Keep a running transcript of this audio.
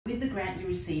With the grant you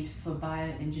received for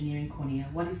bioengineering cornea,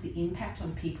 what is the impact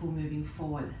on people moving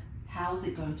forward? How is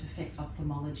it going to affect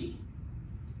ophthalmology?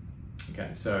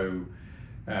 Okay, so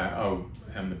I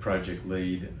am the project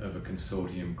lead of a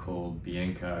consortium called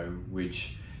BIENCO,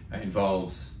 which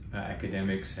involves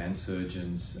academics and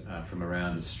surgeons from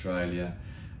around Australia,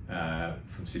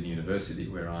 from Sydney University,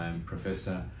 where I am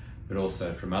professor, but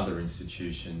also from other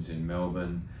institutions in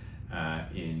Melbourne,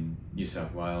 in New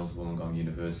South Wales, Wollongong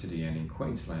University, and in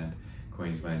Queensland,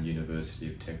 Queensland University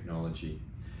of Technology.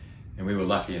 And we were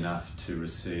lucky enough to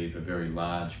receive a very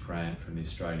large grant from the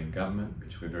Australian government,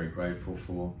 which we're very grateful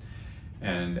for.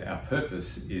 And our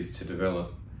purpose is to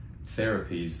develop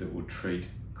therapies that will treat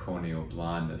corneal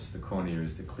blindness. The cornea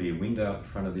is the clear window at the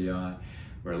front of the eye,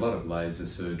 where a lot of laser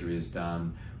surgery is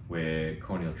done, where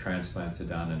corneal transplants are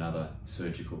done and other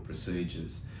surgical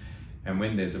procedures. And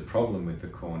when there's a problem with the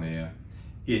cornea,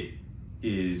 it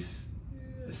is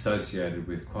associated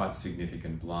with quite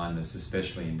significant blindness,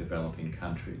 especially in developing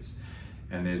countries.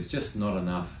 And there's just not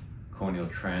enough corneal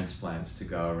transplants to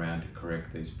go around to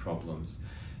correct these problems.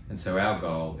 And so our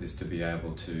goal is to be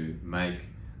able to make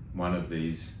one of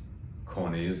these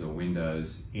corneas or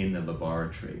windows in the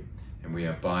laboratory, and we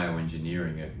are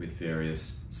bioengineering it with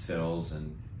various cells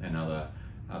and other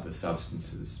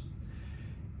substances.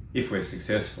 If we're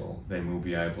successful, then we'll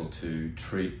be able to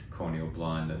treat corneal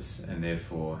blindness and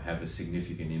therefore have a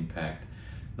significant impact,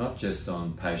 not just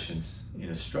on patients in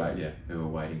Australia who are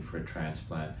waiting for a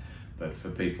transplant, but for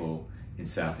people in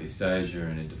Southeast Asia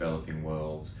and in developing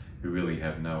worlds who really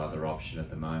have no other option at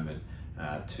the moment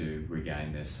to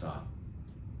regain their sight.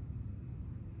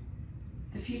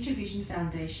 The Future Vision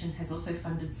Foundation has also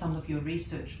funded some of your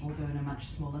research, although on a much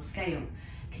smaller scale.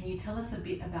 Can you tell us a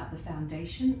bit about the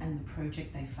foundation and the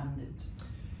project they funded?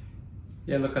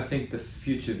 Yeah, look, I think the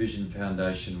Future Vision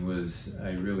Foundation was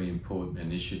a really important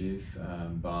initiative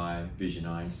by Vision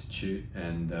Eye Institute,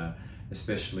 and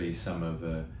especially some of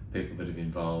the people that have been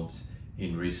involved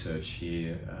in research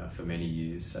here for many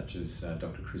years, such as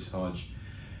Dr. Chris Hodge.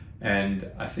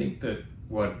 And I think that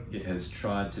what it has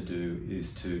tried to do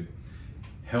is to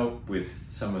help with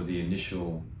some of the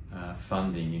initial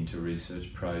funding into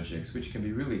research projects, which can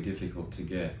be really difficult to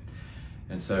get.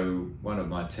 And so one of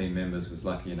my team members was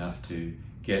lucky enough to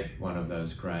get one of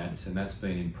those grants, and that's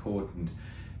been important,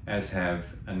 as have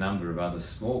a number of other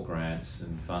small grants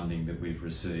and funding that we've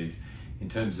received, in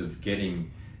terms of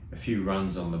getting a few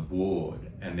runs on the board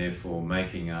and therefore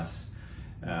making us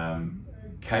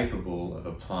capable of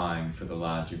applying for the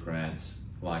larger grants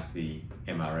like the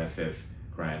MRFF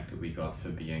grant that we got for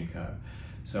BIENCO.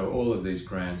 So all of these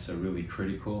grants are really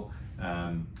critical.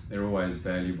 They're always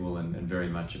valuable and very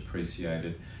much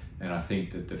appreciated. And I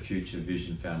think that the Future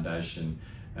Vision Foundation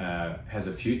has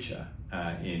a future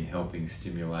in helping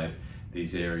stimulate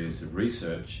these areas of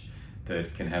research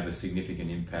that can have a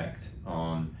significant impact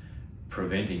on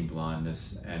preventing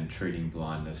blindness and treating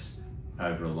blindness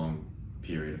over a long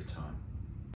period of time.